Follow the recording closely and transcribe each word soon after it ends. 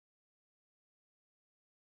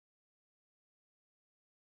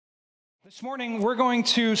This morning, we're going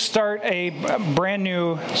to start a brand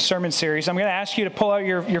new sermon series. I'm going to ask you to pull out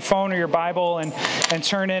your phone or your Bible and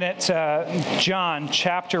turn in it to John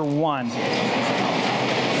chapter 1.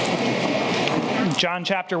 John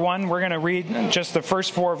chapter 1, we're going to read just the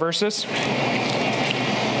first 4 verses.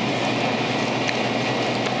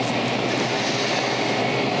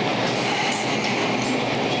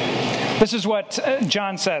 This is what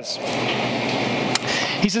John says.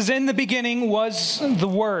 He says, "In the beginning was the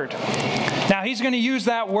Word." Now, he's going to use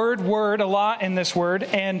that word a lot in this word.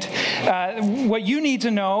 And what you need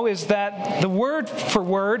to know is that the word for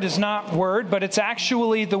word is not word, but it's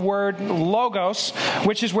actually the word logos,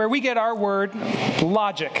 which is where we get our word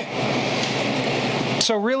logic.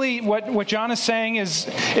 So really what John is saying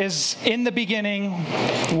is in the beginning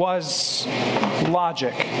was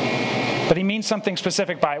logic. But he means something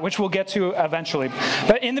specific by it, which we'll get to eventually.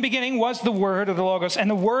 But in the beginning was the Word, or the Logos, and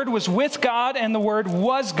the Word was with God, and the Word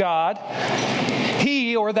was God.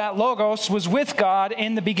 He, or that Logos, was with God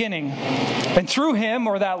in the beginning. And through him,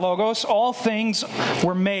 or that Logos, all things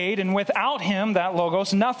were made, and without him, that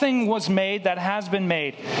Logos, nothing was made that has been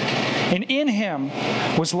made. And in him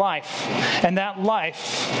was life, and that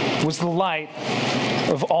life was the light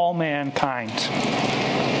of all mankind.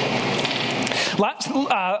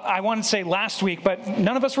 I wanted to say last week, but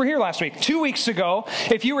none of us were here last week. 2 weeks ago,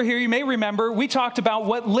 if you were here, you may remember, we talked about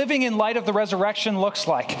what living in light of the resurrection looks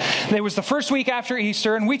like. It was the first week after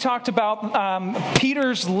Easter, and we talked about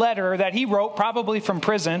Peter's letter that he wrote, probably from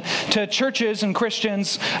prison, to churches and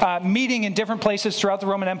Christians meeting in different places throughout the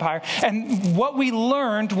Roman Empire. And what we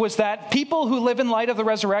learned was that people who live in light of the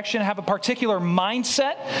resurrection have a particular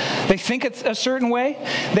mindset. They think a certain way.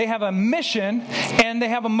 They have a mission, and they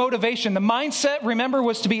have a motivation. The mindset, remember,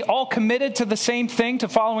 was to be all committed to the same thing, to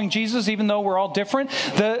following Jesus, even though we're all different.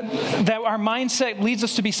 That our mindset leads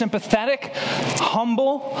us to be sympathetic,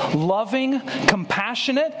 humble, loving,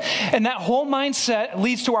 compassionate. And that whole mindset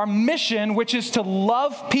leads to our mission, which is to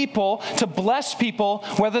love people, to bless people,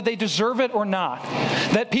 whether they deserve it or not.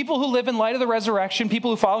 That people who live in light of the resurrection,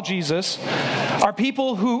 people who follow Jesus, are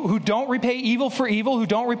people who don't repay evil for evil, who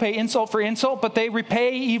don't repay insult for insult, but they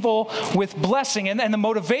repay evil with blessing. And the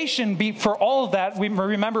motivation for all of that, we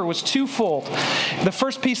remember, was twofold. The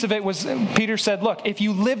first piece of it was, Peter said, look, if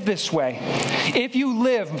you live this way, if you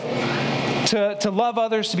live to love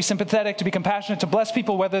others, to be sympathetic, to be compassionate, to bless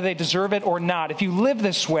people whether they deserve it or not, if you live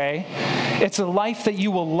this way, it's a life that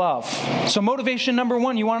you will love. So motivation number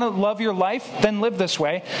 1, you want to love your life, then live this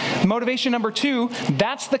way. Motivation number 2,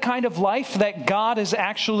 that's the kind of life that God is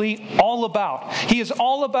actually all about. He is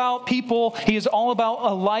all about people. He is all about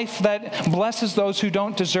a life that blesses those who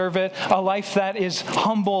don't deserve it, a life that is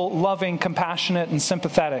humble, loving, compassionate, and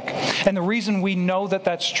sympathetic. And the reason we know that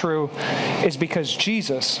that's true is because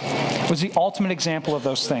Jesus was the ultimate example of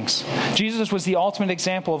those things. Jesus was the ultimate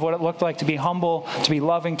example of what it looked like to be humble, to be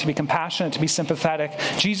loving, to be compassionate, to be sympathetic.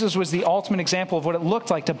 Jesus was the ultimate example of what it looked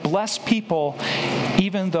like to bless people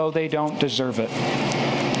even though they don't deserve it.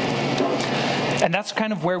 And that's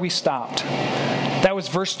kind of where we stopped. That was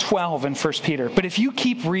verse 12 in 1 Peter. But if you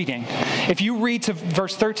keep reading, if you read to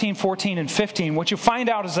verse 13, 14, and 15, what you find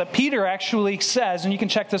out is that Peter actually says, and you can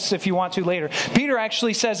check this if you want to later, Peter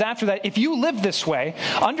actually says after that, if you live this way,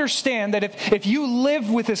 understand that if you live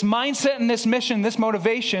with this mindset and this mission, this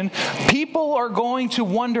motivation, people are going to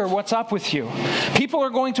wonder what's up with you. People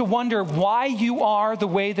are going to wonder why you are the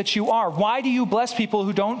way that you are. Why do you bless people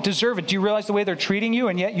who don't deserve it? Do you realize the way they're treating you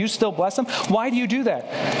and yet you still bless them? Why do you do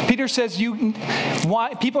that? Peter says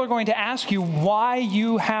why people are going to ask you why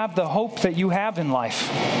you have the hope that you have in life.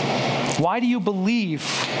 Why do you believe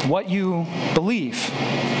what you believe?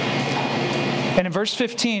 And in verse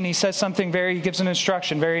 15, he says something he gives an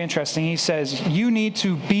instruction, very interesting. He says, you need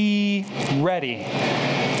to be ready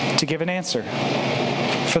to give an answer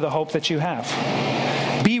for the hope that you have.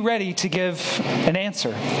 Be ready to give an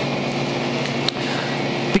answer.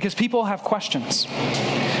 Because people have questions.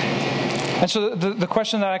 And so the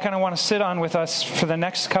question that I kind of want to sit on with us for the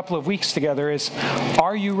next couple of weeks together is,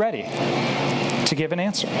 are you ready to give an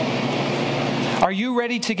answer? Are you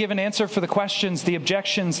ready to give an answer for the questions, the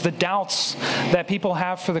objections, the doubts that people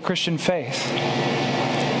have for the Christian faith?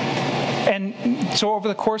 And so over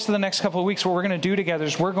the course of the next couple of weeks, what we're going to do together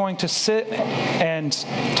is we're going to sit and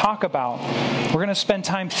talk about, we're going to spend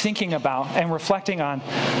time thinking about and reflecting on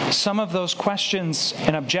some of those questions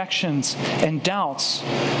and objections and doubts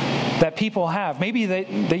that people have, maybe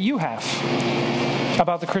that you have,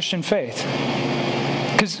 about the Christian faith.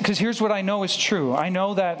 Because here's what I know is true. I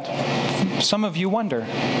know that some of you wonder,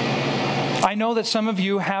 I know that some of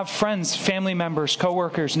you have friends, family members,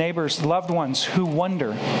 coworkers, neighbors, loved ones who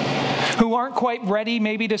wonder, who aren't quite ready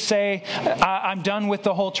maybe to say, I'm done with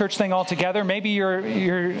the whole church thing altogether. Maybe you're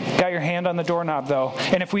got your hand on the doorknob though.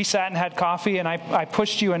 And if we sat and had coffee and I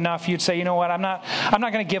pushed you enough, you'd say, you know what, I'm not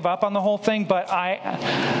going to give up on the whole thing, but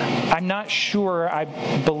I'm not sure I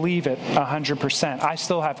believe it 100%. I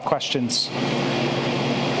still have questions.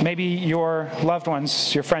 Maybe your loved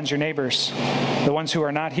ones, your friends, your neighbors, the ones who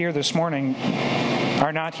are not here this morning,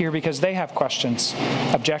 are not here because they have questions,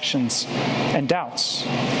 objections, and doubts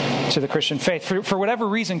to the Christian faith. For whatever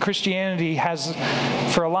reason, Christianity has,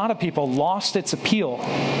 for a lot of people, lost its appeal.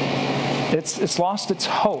 It's lost its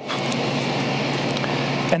hope.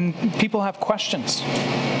 And people have questions.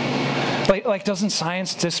 Like, doesn't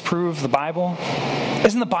science disprove the Bible?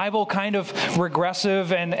 Isn't the Bible kind of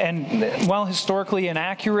regressive and well, historically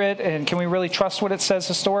inaccurate? And can we really trust what it says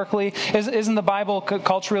historically? Isn't the Bible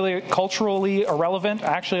culturally irrelevant,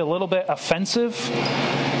 actually a little bit offensive?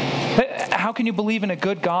 How can you believe in a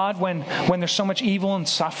good God when there's so much evil and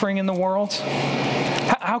suffering in the world?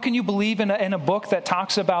 How can you believe in a book that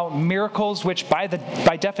talks about miracles, which by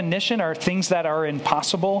definition are things that are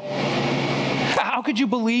impossible? How could you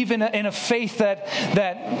believe in a faith that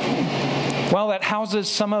houses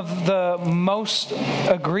some of the most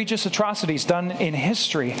egregious atrocities done in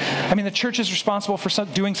history? I mean, the church is responsible for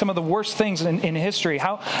doing some of the worst things in history.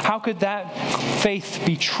 How could that faith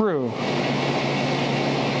be true?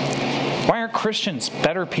 Why aren't Christians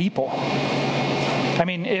better people? I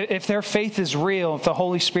mean, if their faith is real, if the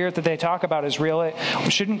Holy Spirit that they talk about is real,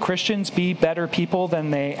 shouldn't Christians be better people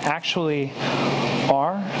than they actually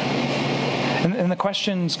are? And the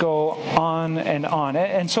questions go on and on.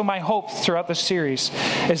 And so my hope throughout this series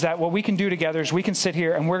is that what we can do together is we can sit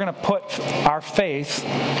here and we're going to put our faith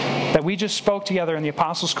that we just spoke together in the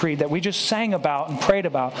Apostles' Creed, that we just sang about and prayed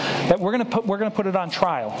about, that we're going to put it on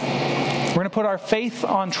trial. We're going to put our faith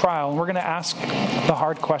on trial, and we're going to ask the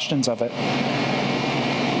hard questions of it.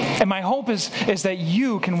 And my hope is that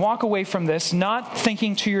you can walk away from this not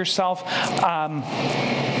thinking to yourself,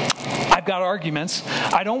 I've got arguments.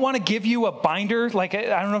 I don't want to give you a binder. Like,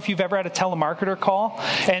 I don't know if you've ever had a telemarketer call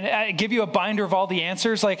and I give you a binder of all the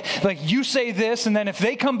answers. Like you say this, and then if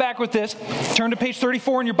they come back with this, turn to page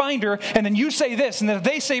 34 in your binder, and then you say this, and then if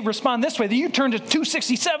they say respond this way, then you turn to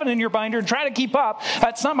 267 in your binder and try to keep up.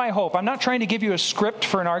 That's not my hope. I'm not trying to give you a script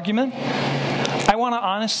for an argument. I want to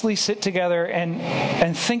honestly sit together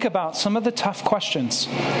and think about some of the tough questions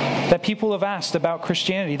that people have asked about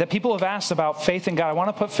Christianity, that people have asked about faith in God. I want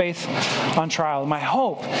to put faith on trial. My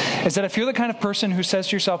hope is that if you're the kind of person who says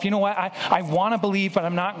to yourself, you know what, I want to believe, but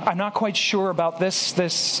I'm not quite sure about this,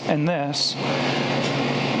 and this,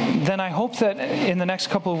 then I hope that in the next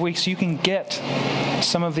couple of weeks you can get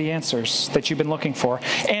some of the answers that you've been looking for.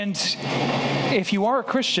 And if you are a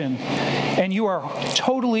Christian and you are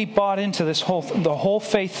totally bought into the whole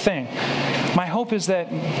faith thing, my hope is that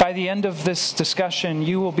by the end of this discussion,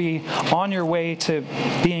 you will be on your way to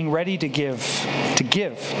being ready to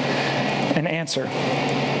give an answer.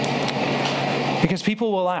 Because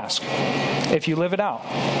people will ask, if you live it out,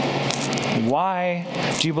 why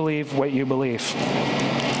do you believe what you believe?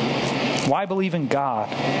 Why believe in God?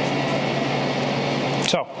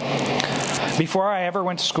 So, before I ever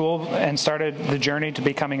went to school and started the journey to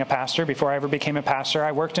becoming a pastor, before I ever became a pastor,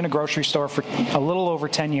 I worked in a grocery store for a little over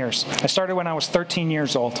 10 years. I started when I was 13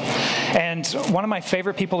 years old. And one of my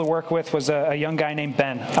favorite people to work with was a young guy named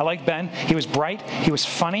Ben. I liked Ben. He was bright. He was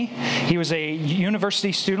funny. He was a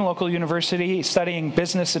university student, local university, studying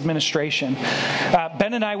business administration.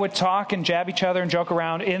 Ben and I would talk and jab each other and joke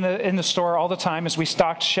around in the store all the time as we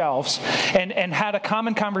stocked shelves and had a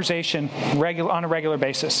common conversation on a regular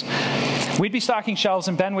basis. We'd be stocking shelves,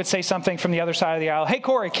 and Ben would say something from the other side of the aisle. Hey,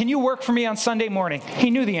 Corey, can you work for me on Sunday morning? He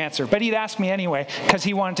knew the answer, but he'd ask me anyway because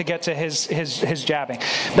he wanted to get to his jabbing.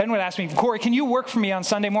 Ben would ask me, Corey, can you work for me on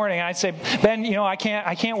Sunday morning? And I'd say, Ben, I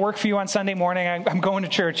can't work for you on Sunday morning. I'm going to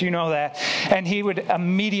church. You know that. And he would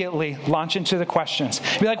immediately launch into the questions.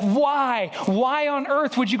 Be like, why? Why on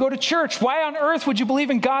earth would you go to church? Why on earth would you believe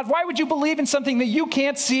in God? Why would you believe in something that you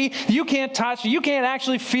can't see, you can't touch, you can't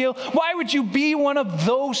actually feel? Why would you be one of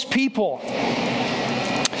those people?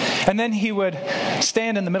 And then he would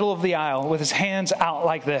stand in the middle of the aisle with his hands out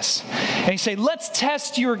like this. And he'd say, let's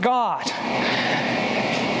test your God.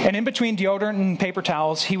 And in between deodorant and paper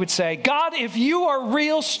towels, he would say, God, if you are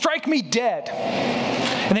real, strike me dead.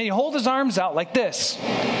 And then he'd hold his arms out like this.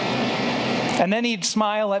 And then he'd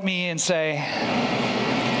smile at me and say,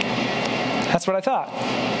 that's what I thought.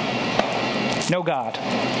 no God.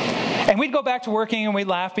 And we'd go back to working and we'd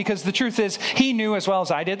laugh because the truth is he knew as well as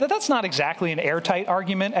I did that that's not exactly an airtight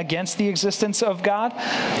argument against the existence of God.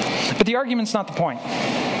 But the argument's not the point.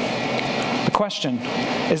 The question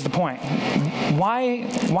is the point.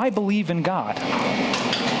 Why believe in God?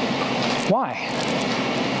 Why?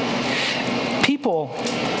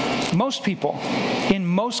 Most people, in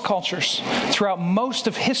most cultures, throughout most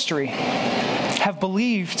of history, have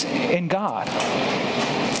believed in God.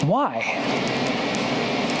 Why?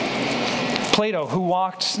 Plato, who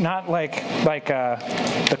walked not like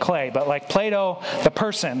the clay, but like Plato, the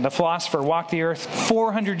person, the philosopher, walked the earth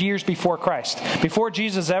 400 years before Christ. Before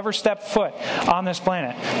Jesus ever stepped foot on this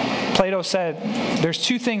planet, Plato said there's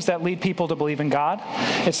two things that lead people to believe in God.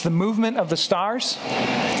 It's the movement of the stars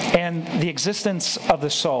and the existence of the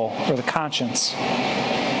soul or the conscience.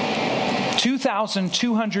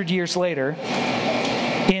 2,200 years later,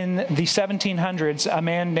 in the 1700s, a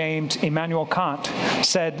man named Immanuel Kant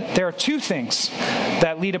said there are two things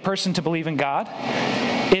that lead a person to believe in God.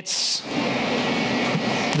 It's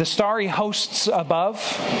the starry hosts above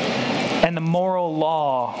and the moral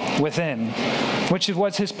law within, which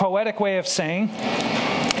was his poetic way of saying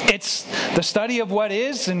it's the study of what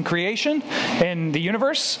is in creation, in the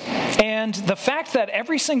universe, and the fact that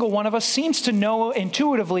every single one of us seems to know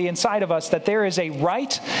intuitively inside of us that there is a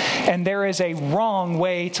right and there is a wrong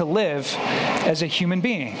way to live as a human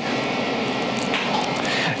being.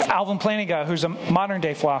 Alvin Plantinga, who's a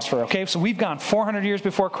modern-day philosopher, okay? So we've gone 400 years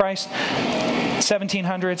before Christ,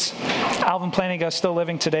 1700s. Alvin Plantinga is still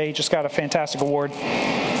living today. He just got a fantastic award.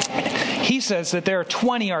 He says that there are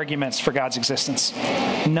 20 arguments for God's existence.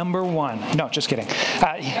 Number one. No, just kidding.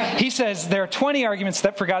 He says there are 20 arguments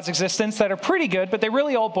for God's existence that are pretty good, but they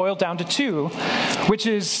really all boil down to two, which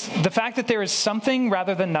is the fact that there is something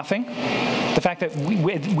rather than nothing, the fact that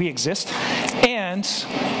we exist, and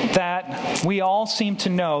that we all seem to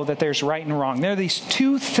know that there's right and wrong. There are these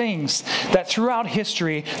two things that throughout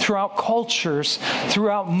history, throughout cultures,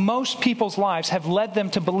 throughout most people's lives have led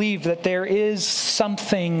them to believe that there is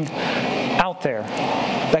something out there,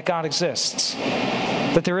 that God exists,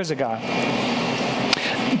 that there is a God.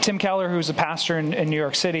 Tim Keller, who's a pastor in New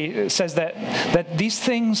York City, says that these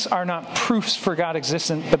things are not proofs for God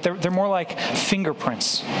existence, but they're more like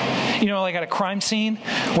fingerprints. You know, like at a crime scene,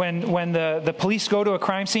 when the police go to a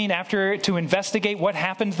crime scene to investigate what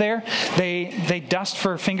happened there, they dust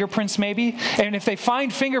for fingerprints maybe. And if they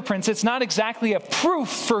find fingerprints, it's not exactly a proof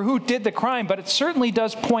for who did the crime, but it certainly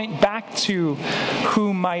does point back to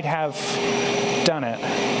who might have done it.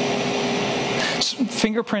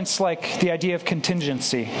 Fingerprints, like the idea of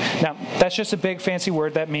contingency. Now, that's just a big fancy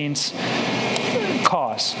word that means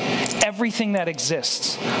cause. Everything that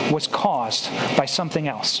exists was caused by something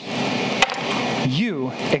else.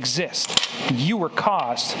 You exist. You were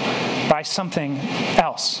caused by something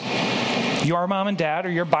else. Your mom and dad or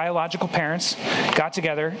your biological parents got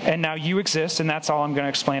together, and now you exist, and that's all I'm going to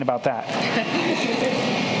explain about that.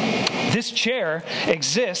 This chair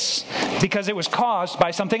exists because it was caused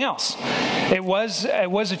by something else. It was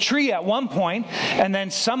a tree at one point, and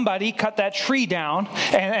then somebody cut that tree down,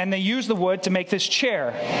 and they used the wood to make this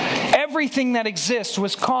chair. Everything that exists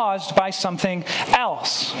was caused by something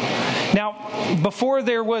else. Now, before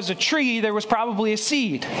there was a tree, there was probably a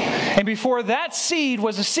seed. And before that seed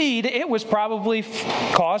was a seed, it was probably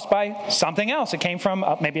caused by something else. It came from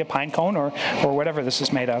maybe a pine cone or whatever this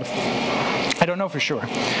is made out of. I don't know for sure.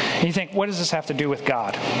 And you think, what does this have to do with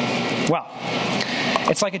God? Well,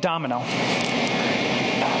 it's like a domino.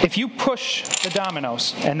 If you push the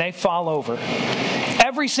dominoes and they fall over,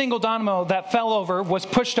 every single domino that fell over was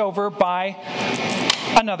pushed over by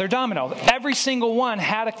another domino. Every single one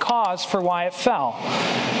had a cause for why it fell.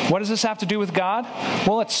 What does this have to do with God?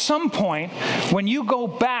 Well, at some point, when you go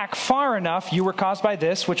back far enough, you were caused by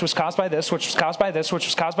this, which was caused by this, which was caused by this, which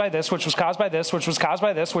was caused by this, which was caused by this, which was caused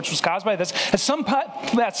by this, which was caused by this. At some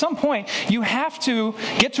point, you have to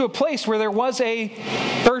get to a place where there was a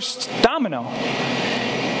first domino.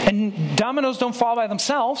 And dominoes don't fall by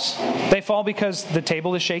themselves. They fall because the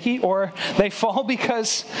table is shaky, or they fall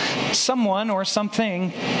because someone or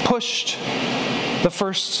something pushed the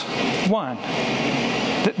first one.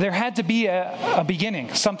 There had to be a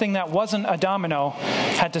beginning. Something that wasn't a domino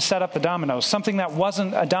had to set up the dominoes. Something that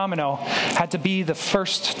wasn't a domino had to be the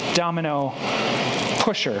first domino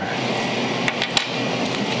pusher.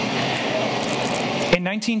 In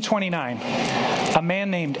 1929, a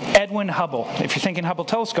man named Edwin Hubble. If you're thinking Hubble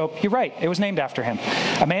telescope, you're right. It was named after him.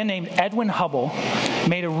 A man named Edwin Hubble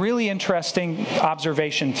made a really interesting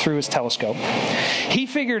observation through his telescope. He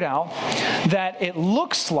figured out that it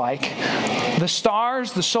looks like the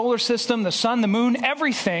stars, the solar system, the sun, the moon,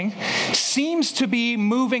 everything seems to be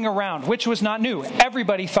moving around, which was not new.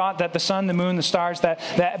 Everybody thought that the sun, the moon, the stars, but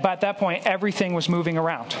at that point, everything was moving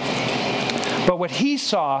around. But what he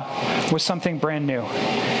saw was something brand new.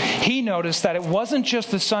 He noticed that it wasn't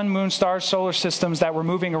just the sun, moon, stars, solar systems that were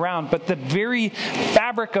moving around, but the very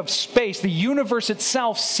fabric of space, the universe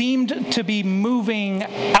itself, seemed to be moving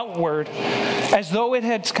outward as though it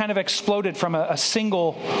had kind of exploded from a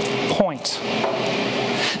single point.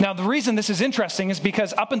 Now, the reason this is interesting is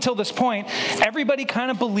because up until this point, everybody kind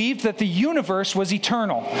of believed that the universe was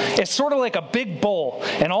eternal. It's sort of like a big bowl,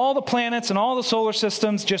 and all the planets and all the solar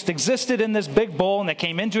systems just existed in this big bowl, and they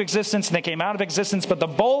came into existence and they came out of existence, but the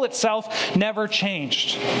bowl itself never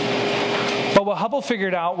changed. But what Hubble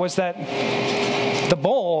figured out was that the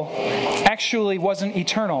bowl actually wasn't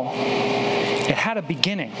eternal. It had a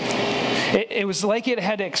beginning. It was like it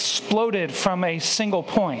had exploded from a single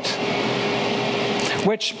point.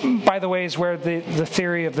 Which, by the way, is where the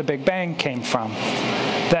theory of the Big Bang came from.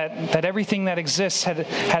 That everything that exists had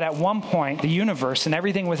at one point, the universe and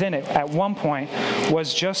everything within it at one point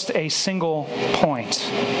was just a single point.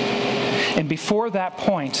 And before that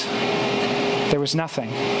point, there was nothing.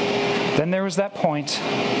 Then there was that point,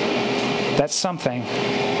 that's something,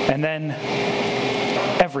 and then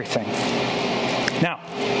everything. Now,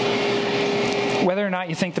 whether or not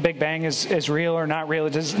you think the Big Bang is real or not real,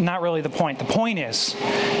 it is not really the point. The point is,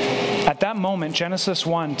 at that moment, Genesis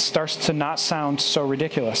 1 starts to not sound so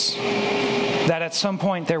ridiculous. That at some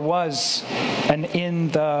point there was an in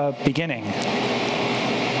the beginning.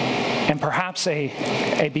 And perhaps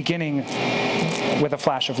a beginning with a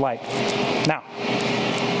flash of light. Now,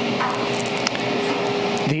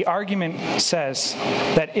 the argument says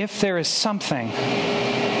that if there is something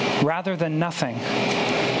rather than nothing,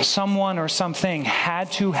 someone or something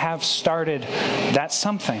had to have started that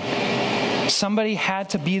something. Somebody had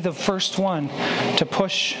to be the first one to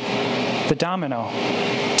push the domino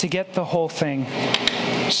to get the whole thing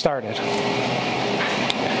started.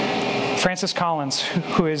 Francis Collins,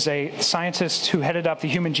 who is a scientist who headed up the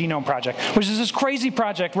Human Genome Project, which is this crazy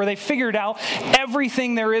project where they figured out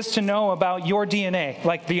everything there is to know about your DNA,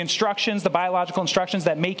 like the instructions, the biological instructions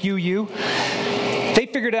that make you you. They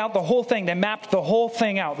figured out the whole thing. They mapped the whole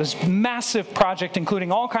thing out. This massive project,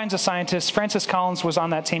 including all kinds of scientists. Francis Collins was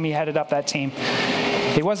on that team. He headed up that team.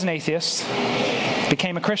 He was an atheist,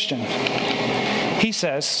 became a Christian. He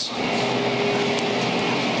says,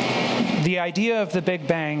 the idea of the Big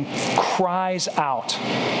Bang cries out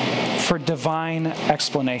for divine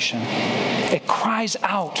explanation. It cries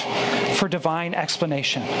out for divine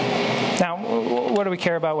explanation. Now, what do we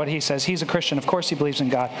care about what he says? He's a Christian. Of course he believes in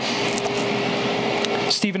God.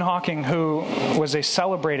 Stephen Hawking, who was a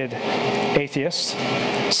celebrated atheist,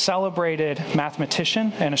 celebrated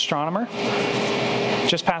mathematician and astronomer,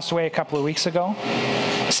 just passed away a couple of weeks ago,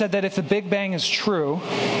 said that if the Big Bang is true,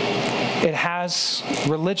 it has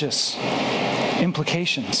religious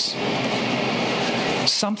implications.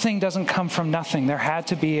 Something doesn't come from nothing. There had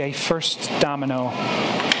to be a first domino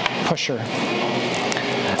pusher.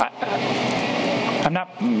 I'm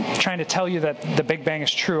not trying to tell you that the Big Bang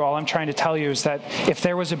is true. All I'm trying to tell you is that if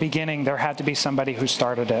there was a beginning, there had to be somebody who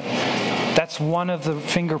started it. That's one of the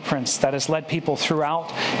fingerprints that has led people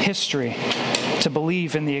throughout history to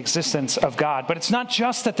believe in the existence of God. But it's not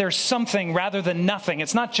just that there's something rather than nothing.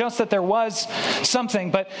 It's not just that there was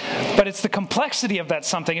something, but it's the complexity of that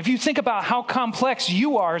something. If you think about how complex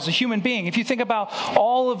you are as a human being, if you think about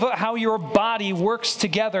all of how your body works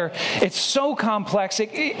together, it's so complex,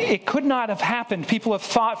 it could not have happened. People have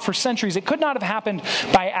thought for centuries, it could not have happened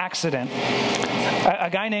by accident. A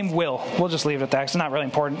guy named Will, we'll just leave it at that, it's not really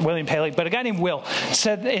important, William Paley, but a guy named Will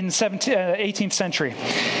said in the 18th century,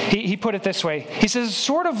 he put it this way. He says,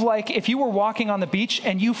 sort of like if you were walking on the beach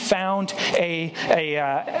and you found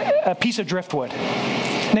a piece of driftwood.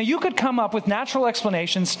 Now, you could come up with natural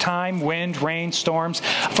explanations, time, wind, rain, storms,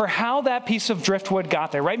 for how that piece of driftwood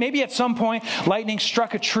got there, right? Maybe at some point, lightning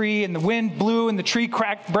struck a tree and the wind blew and the tree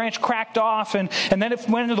branch cracked off and then it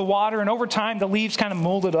went into the water, and over time the leaves kind of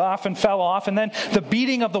molded off and fell off, and then the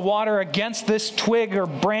beating of the water against this twig or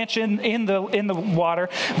branch in the water,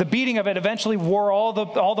 the beating of it eventually wore all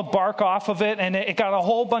the bark off of it, and it got a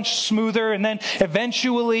whole bunch smoother, and then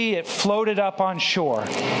eventually it floated up on shore.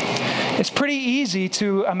 It's pretty easy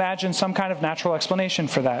to imagine some kind of natural explanation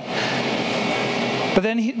for that. But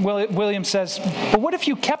then William says, but what if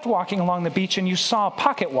you kept walking along the beach and you saw a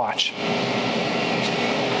pocket watch?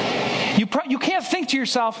 You can't think to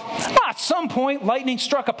yourself, at some point lightning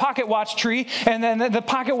struck a pocket watch tree and then the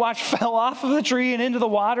pocket watch fell off of the tree and into the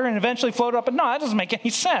water and eventually floated up. But no, that doesn't make any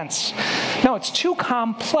sense. No, it's too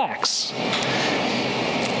complex.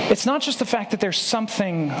 It's not just the fact that there's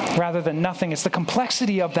something rather than nothing. It's the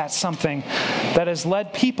complexity of that something that has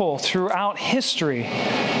led people throughout history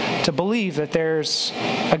to believe that there's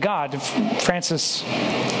a God. Francis,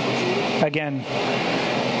 again,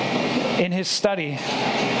 in his study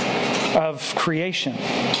of creation,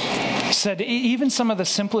 said even some of the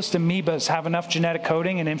simplest amoebas have enough genetic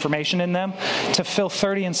coding and information in them to fill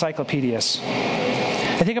 30 encyclopedias.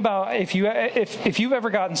 I think about if you've ever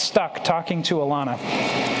gotten stuck talking to Alana.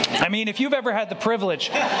 I mean, if you've ever had the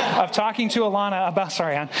privilege of talking to Alana about,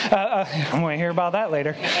 sorry, Ann, I'm going to hear about that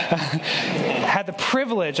later. Had the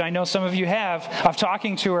privilege, I know some of you have, of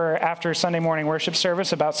talking to her after Sunday morning worship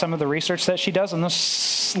service about some of the research that she does on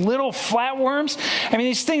those little flatworms. I mean,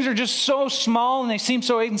 these things are just so small and they seem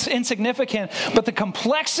so insignificant, but the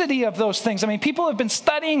complexity of those things, I mean, people have been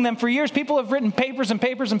studying them for years. People have written papers and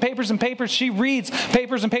papers and papers and papers. She reads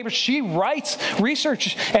papers and papers. She writes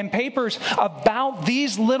research and papers about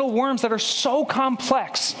these little worms that are so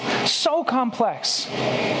complex, so complex.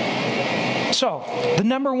 So, the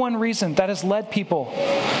number one reason that has led people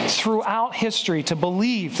throughout history to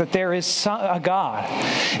believe that there is a God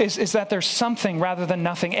is that there's something rather than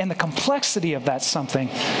nothing, and the complexity of that something.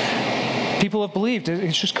 People have believed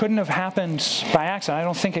it just couldn't have happened by accident. I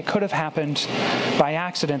don't think it could have happened by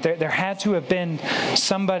accident. There had to have been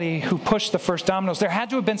somebody who pushed the first dominoes. There had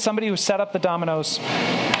to have been somebody who set up the dominoes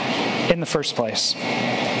in the first place.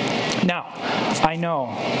 Now, I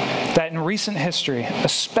know that in recent history,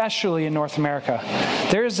 especially in North America,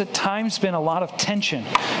 there has at times been a lot of tension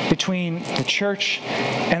between the church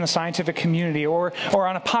and the scientific community, or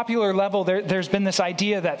on a popular level, there's been this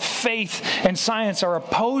idea that faith and science are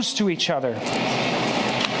opposed to each other.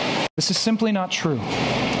 This is simply not true.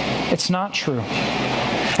 It's not true.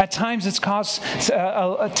 At times, it's caused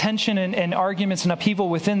a tension and arguments and upheaval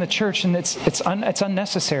within the church, and it's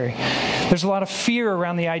unnecessary. There's a lot of fear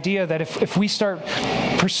around the idea that if we start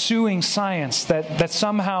pursuing science, that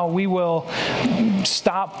somehow we will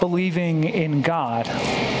stop believing in God.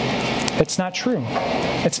 It's not true.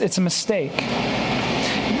 It's a mistake.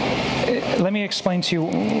 Let me explain to you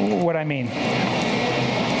what I mean.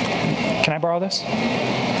 Can I borrow this?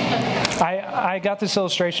 I got this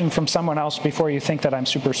illustration from someone else before you think that I'm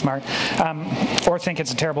super smart, or think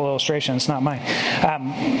it's a terrible illustration. It's not mine.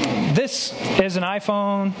 This is an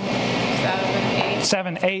iPhone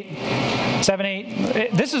 7,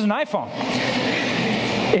 8. This is an iPhone.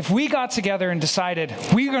 If we got together and decided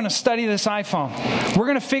we're going to study this iPhone, we're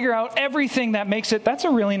going to figure out everything that makes it, that's a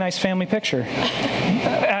really nice family picture.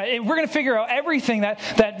 We're going to figure out everything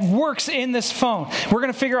that works in this phone. We're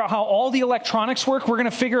going to figure out how all the electronics work. We're going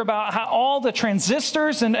to figure out how all the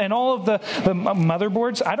transistors and all of the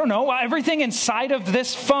motherboards, I don't know, everything inside of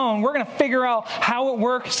this phone, we're going to figure out how it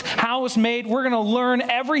works, how it's made. We're going to learn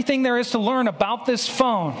everything there is to learn about this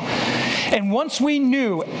phone. And once we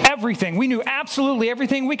knew everything, we knew absolutely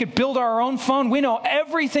everything, we could build our own phone, we know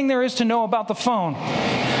everything there is to know about the phone,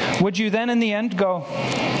 would you then in the end go,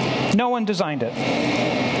 no one designed it?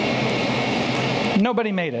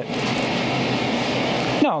 Nobody made it.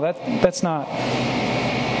 No, that's not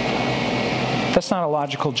a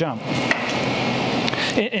logical jump.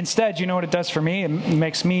 Instead, you know what it does for me? It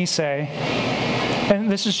makes me say, and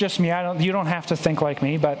this is just me, you don't have to think like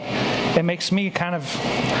me, but it makes me kind of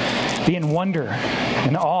be in wonder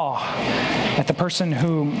and awe at the person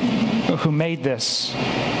who made this,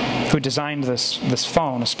 who designed this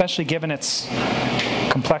phone, especially given its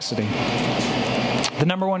complexity. The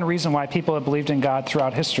number one reason why people have believed in God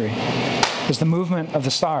throughout history is the movement of the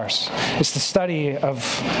stars. It's the study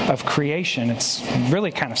of creation. It's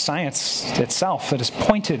really kind of science itself that has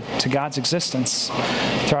pointed to God's existence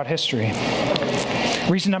throughout history.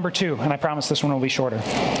 Reason number two, and I promise this one will be shorter.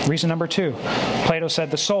 Reason number two, Plato said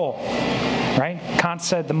the soul, right? Kant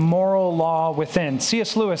said the moral law within.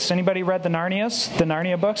 C.S. Lewis, anybody read the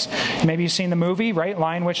Narnia books? Maybe you've seen the movie, right?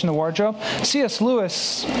 Lion, Witch, and the Wardrobe. C.S.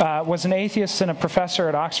 Lewis was an atheist and a professor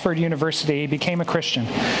at Oxford University. He became a Christian.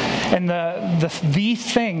 And the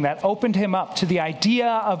thing that opened him up to the idea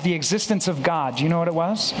of the existence of God, do you know what it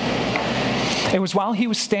was? It was while he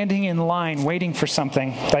was standing in line waiting for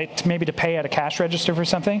something, like maybe to pay at a cash register for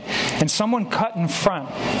something, and someone cut in front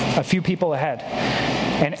a few people ahead,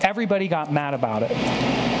 and everybody got mad about it.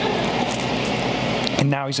 And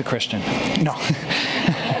now he's a Christian. No.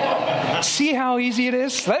 See how easy it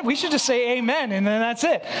is? We should just say amen, and then that's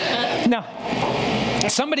it. No.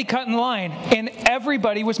 Somebody cut in line, and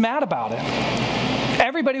everybody was mad about it.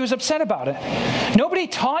 Everybody was upset about it. Nobody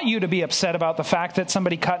taught you to be upset about the fact that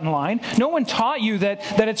somebody cut in line. No one taught you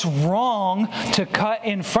that it's wrong to cut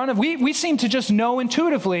in front of. We seem to just know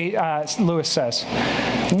intuitively, Lewis says.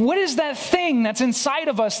 What is that thing that's inside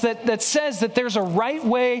of us that says that there's a right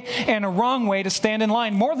way and a wrong way to stand in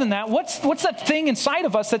line? More than that, what's that thing inside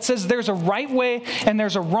of us that says there's a right way and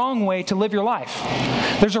there's a wrong way to live your life?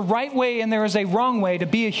 There's a right way and there is a wrong way to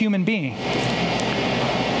be a human being.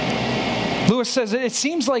 Lewis says it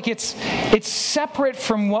seems like it's separate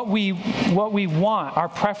from what we want, our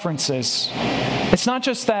preferences. It's not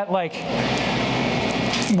just that, like,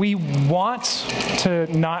 we want to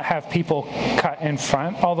not have people cut in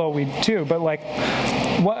front, although we do, but like,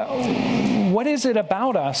 what is it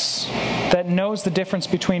about us that knows the difference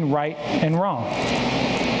between right and wrong?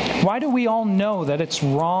 Why do we all know that it's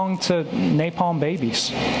wrong to napalm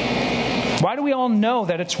babies? Why do we all know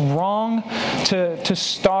that it's wrong to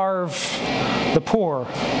starve the poor?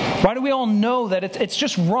 Why do we all know that it's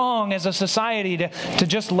just wrong as a society to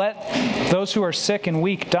just let those who are sick and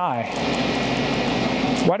weak die?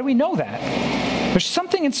 Why do we know that? There's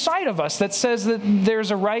something inside of us that says that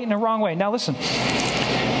there's a right and a wrong way. Now listen,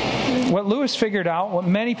 what Lewis figured out, what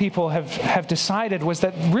many people have decided, was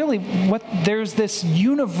that really there's this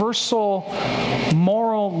universal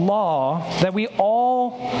moral law that we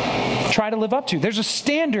all try to live up to. There's a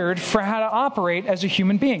standard for how to operate as a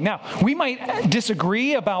human being. Now, we might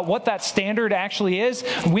disagree about what that standard actually is.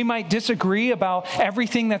 We might disagree about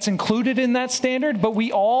everything that's included in that standard, but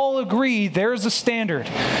we all agree there's a standard.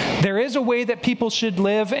 There is a way that people should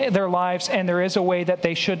live their lives, and there is a way that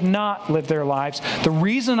they should not live their lives. The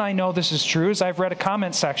reason I know this is true is I've read a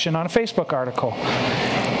comment section on a Facebook article.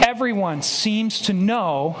 Everyone seems to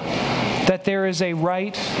know that there is a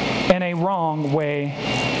right and a wrong way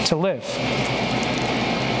to live.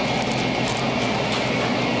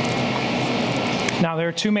 Now, there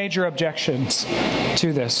are two major objections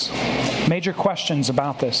to this, major questions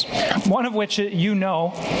about this. One of which you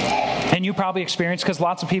know, and you probably experience because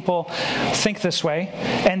lots of people think this way.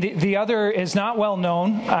 And the other is not well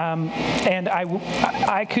known, and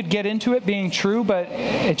I could get into it being true, but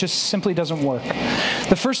it just simply doesn't work.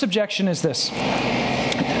 The first objection is this.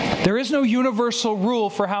 There is no universal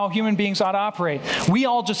rule for how human beings ought to operate. We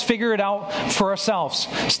all just figure it out for ourselves.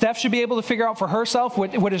 Steph should be able to figure out for herself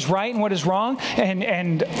what is right and what is wrong,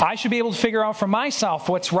 and I should be able to figure out for myself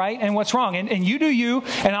what's right and what's wrong. And you do you,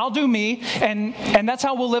 and I'll do me, and that's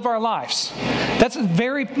how we'll live our lives. That's a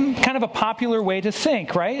very kind of a popular way to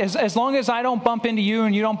think, right? As long as I don't bump into you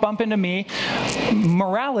and you don't bump into me,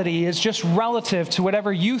 morality is just relative to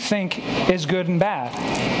whatever you think is good and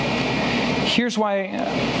bad. Here's why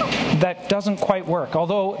that doesn't quite work,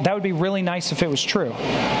 although that would be really nice if it was true.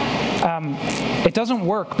 It doesn't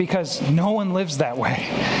work because no one lives that way.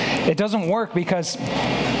 It doesn't work because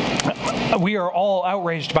we are all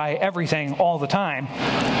outraged by everything all the time.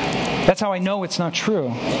 That's how I know it's not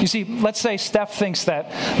true. You see, let's say Steph thinks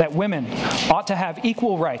that women ought to have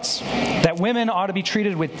equal rights, that women ought to be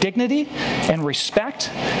treated with dignity and respect,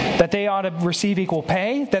 that they ought to receive equal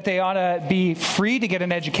pay, that they ought to be free to get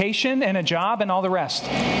an education and a job and all the rest.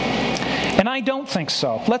 And I don't think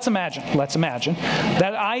so. Let's imagine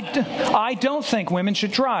that I don't think women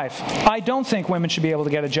should drive. I don't think women should be able to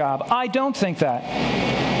get a job. I don't think that.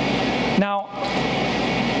 Now,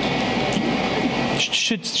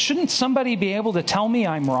 shouldn't somebody be able to tell me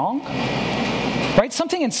I'm wrong? Right?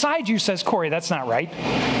 Something inside you says, Corey, that's not right.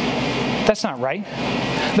 That's not right.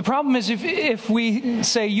 The problem is if we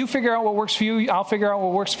say, you figure out what works for you, I'll figure out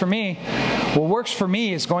what works for me, what works for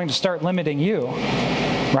me is going to start limiting you,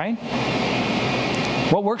 right?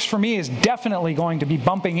 What works for me is definitely going to be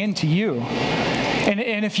bumping into you.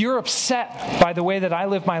 And if you're upset by the way that I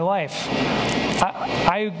live my life,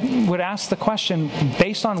 I would ask the question,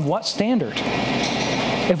 based on what standard?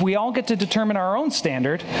 If we all get to determine our own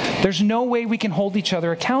standard, there's no way we can hold each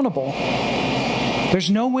other accountable. There's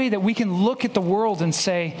no way that we can look at the world and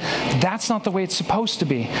say, that's not the way it's supposed to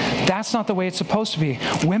be. That's not the way it's supposed to be.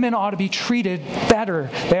 Women ought to be treated better.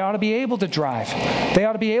 They ought to be able to drive. They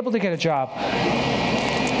ought to be able to get a job.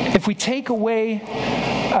 If we take away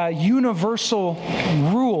a universal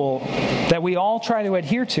rule that we all try to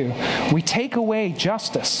adhere to, we take away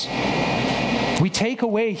justice. We take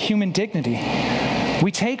away human dignity.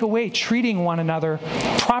 We take away treating one another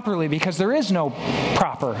properly, because there is no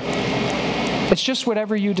proper. It's just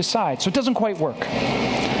whatever you decide. So it doesn't quite work.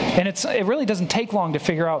 And it really doesn't take long to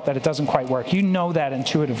figure out that it doesn't quite work. You know that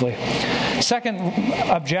intuitively. Second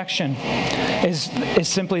objection is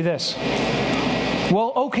simply this.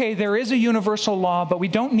 Well, okay, there is a universal law, but we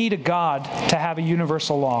don't need a God to have a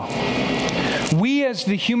universal law. We as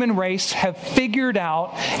the human race have figured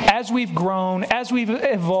out, as we've grown, as we've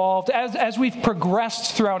evolved, as we've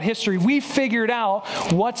progressed throughout history, we've figured out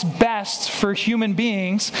what's best for human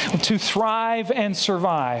beings to thrive and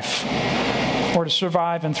survive, or to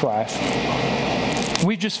survive and thrive.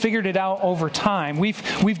 We've just figured it out over time.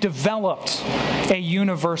 We've developed a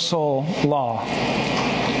universal law.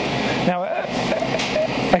 Now,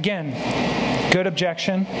 again, good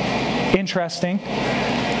objection, interesting.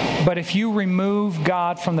 But if you remove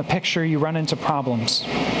God from the picture, you run into problems.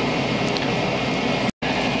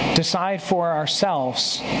 Decide for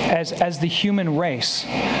ourselves, as the human race,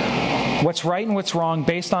 what's right and what's wrong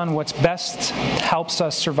based on what's best helps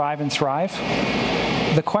us survive and thrive.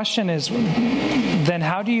 The question is, then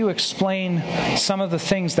how do you explain some of the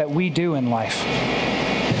things that we do in life?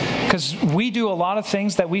 Because we do a lot of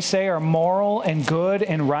things that we say are moral and good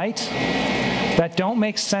and right that don't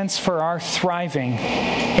make sense for our thriving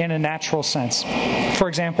in a natural sense. For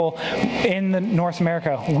example, in North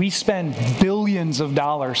America, we spend billions of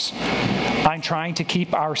dollars on trying to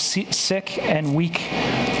keep our sick and weak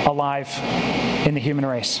alive in the human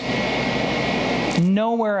race.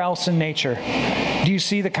 Nowhere else in nature do you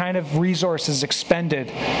see the kind of resources expended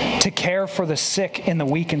to care for the sick and the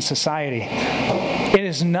weak in society. It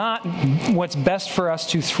is not what's best for us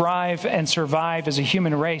to thrive and survive as a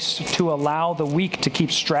human race to allow the weak to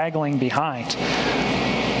keep straggling behind.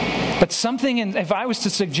 But if I was to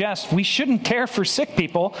suggest we shouldn't care for sick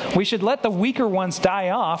people, we should let the weaker ones die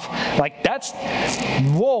off, like that's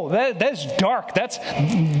dark.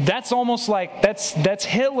 That's almost like that's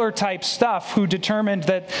Hitler type stuff, who determined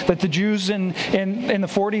that the Jews in the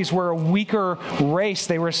 40s were a weaker race.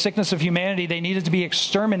 They were a sickness of humanity. They needed to be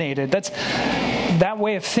exterminated. That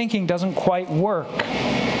way of thinking doesn't quite work.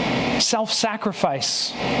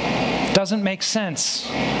 Self-sacrifice doesn't make sense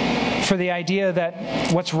for the idea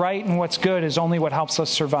that what's right and what's good is only what helps us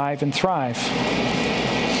survive and thrive.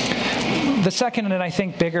 The second, and I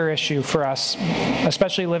think bigger issue for us,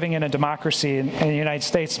 especially living in a democracy in the United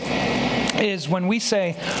States, is when we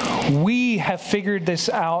say we have figured this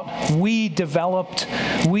out, we developed,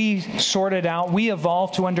 we sorted out, we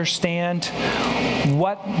evolved to understand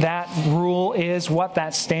what that rule is, what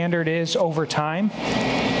that standard is over time.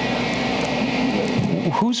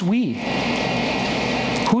 Who's we?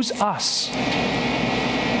 Who's us?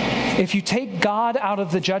 If you take God out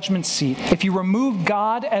of the judgment seat, if you remove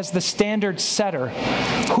God as the standard setter,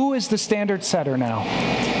 who is the standard setter now?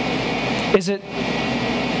 Is it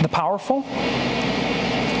the powerful?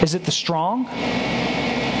 Is it the strong?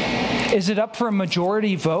 Is it up for a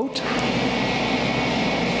majority vote?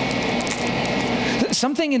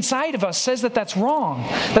 Something inside of us says that that's wrong.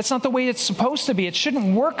 That's not the way it's supposed to be. It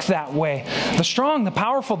shouldn't work that way. The strong, the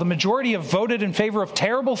powerful, the majority have voted in favor of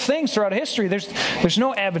terrible things throughout history. There's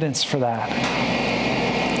no evidence for that.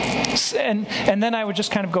 And then I would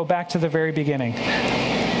just kind of go back to the very beginning.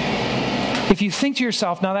 If you think to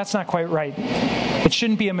yourself, no, that's not quite right. It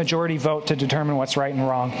shouldn't be a majority vote to determine what's right and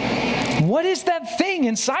wrong. What is that thing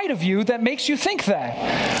inside of you that makes you think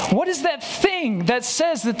that? What is that thing that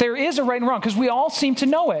says that there is a right and wrong? Because we all seem to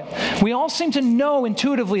know it. We all seem to know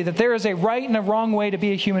intuitively that there is a right and a wrong way to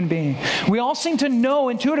be a human being. We all seem to know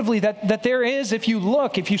intuitively that there is, if you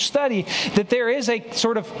look, if you study, that there is a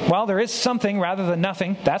sort of, well, there is something rather than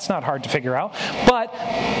nothing. That's not hard to figure out. But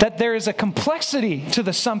that there is a complexity to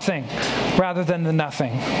the something rather than the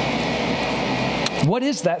nothing. What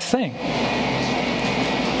is that thing?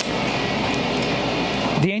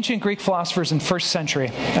 The ancient Greek philosophers in the first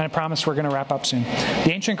century, and I promise we're going to wrap up soon.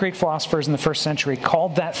 The ancient Greek philosophers in the first century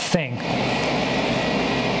called that thing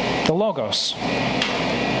the logos.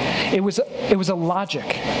 It was a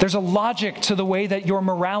logic. There's a logic to the way that your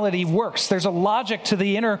morality works. There's a logic to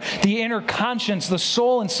the inner conscience, the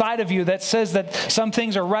soul inside of you that says that some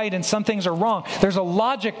things are right and some things are wrong. There's a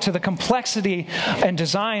logic to the complexity and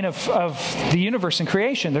design of the universe and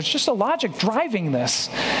creation. There's just a logic driving this.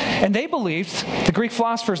 And they believed, the Greek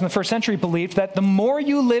philosophers in the first century believed, that the more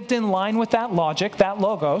you lived in line with that logic, that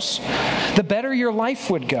logos, the better your life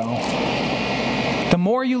would go. The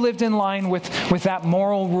more you lived in line with that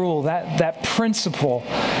moral rule, that principle,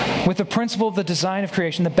 with the principle of the design of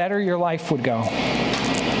creation, the better your life would go.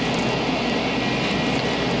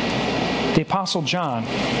 The Apostle John,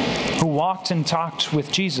 who walked and talked with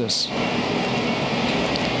Jesus,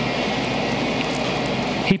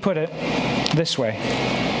 he put it this way.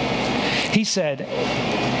 He said,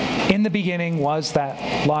 "In the beginning was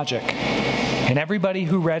that logic." And everybody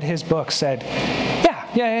who read his book said, "Yeah,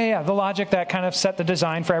 Yeah. The logic that kind of set the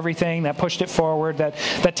design for everything, that pushed it forward,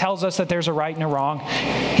 that tells us that there's a right and a wrong.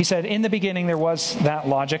 He said, in the beginning there was that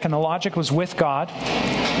logic, and the logic was with God.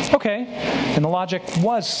 Okay. And the logic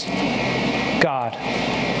was God.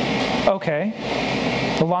 Okay.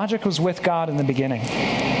 The logic was with God in the beginning.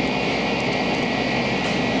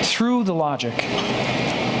 Through the logic,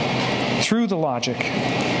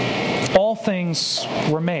 all things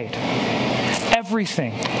were made.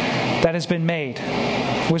 Everything that has been made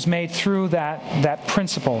was made through that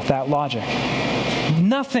principle, that logic.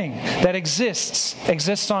 Nothing that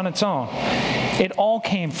exists on its own. It all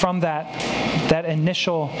came from that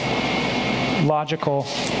initial logical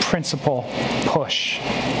principle push.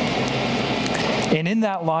 And in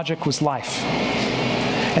that logic was life.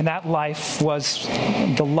 And that life was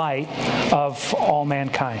the light of all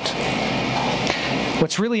mankind.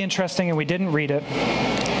 What's really interesting, and we didn't read it,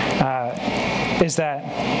 is that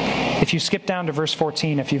if you skip down to verse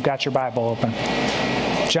 14, if you've got your Bible open,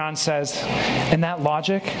 John says, and that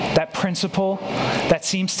logic, that principle that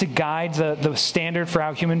seems to guide the standard for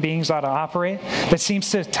how human beings ought to operate, that seems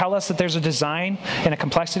to tell us that there's a design and a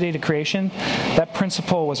complexity to creation, that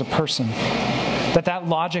principle was a person. That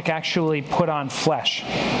logic actually put on flesh.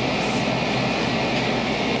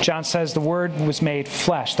 John says the Word was made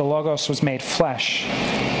flesh, the Logos was made flesh,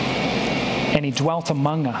 and He dwelt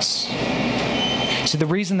among us. So the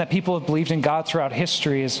reason that people have believed in God throughout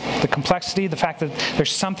history is the complexity, the fact that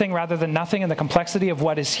there's something rather than nothing, and the complexity of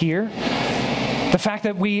what is here. The fact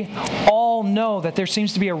that we all know that there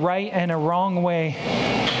seems to be a right and a wrong way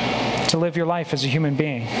to live your life as a human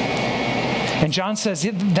being. And John says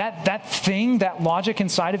that thing, that logic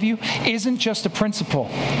inside of you, isn't just a principle.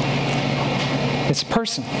 It's a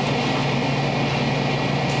person.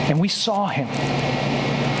 And we saw Him.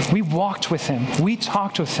 We walked with Him. We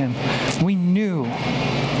talked with Him. We knew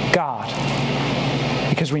God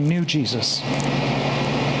because we knew Jesus.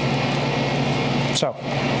 So,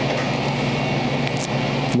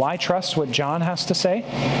 why trust what John has to say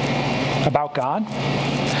about God?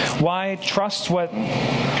 Why trust what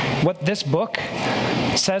this book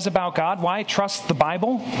says about God? Why trust the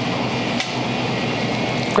Bible?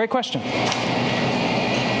 Great question.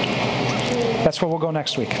 That's where we'll go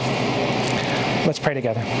next week. Let's pray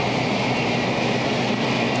together.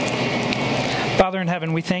 Father in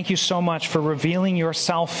heaven, we thank you so much for revealing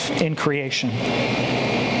yourself in creation.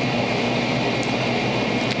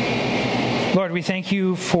 Lord, we thank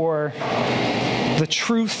you for the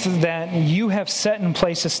truth that you have set in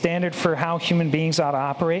place a standard for how human beings ought to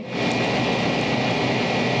operate.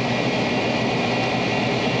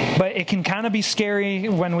 But it can kind of be scary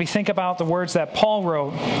when we think about the words that Paul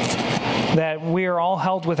wrote, that we are all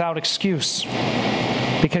held without excuse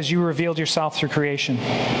because you revealed yourself through creation.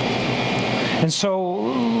 And so,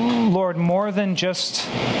 Lord, more than just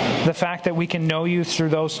the fact that we can know you through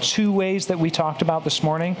those two ways that we talked about this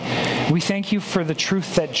morning, we thank you for the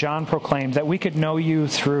truth that John proclaimed, that we could know you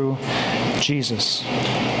through Jesus.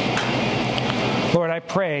 Lord, I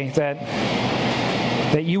pray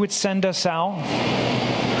that you would send us out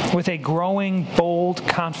with a growing, bold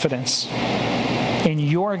confidence in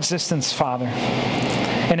your existence, Father.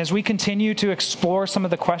 And as we continue to explore some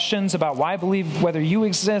of the questions about why believe whether you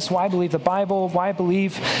exist, why believe the Bible, why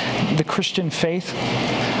believe the Christian faith,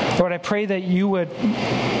 Lord, I pray that you would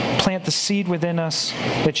plant the seed within us,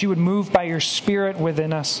 that you would move by your Spirit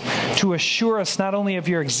within us to assure us not only of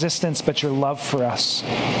your existence, but your love for us.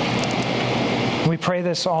 We pray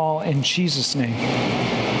this all in Jesus' name.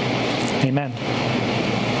 Amen.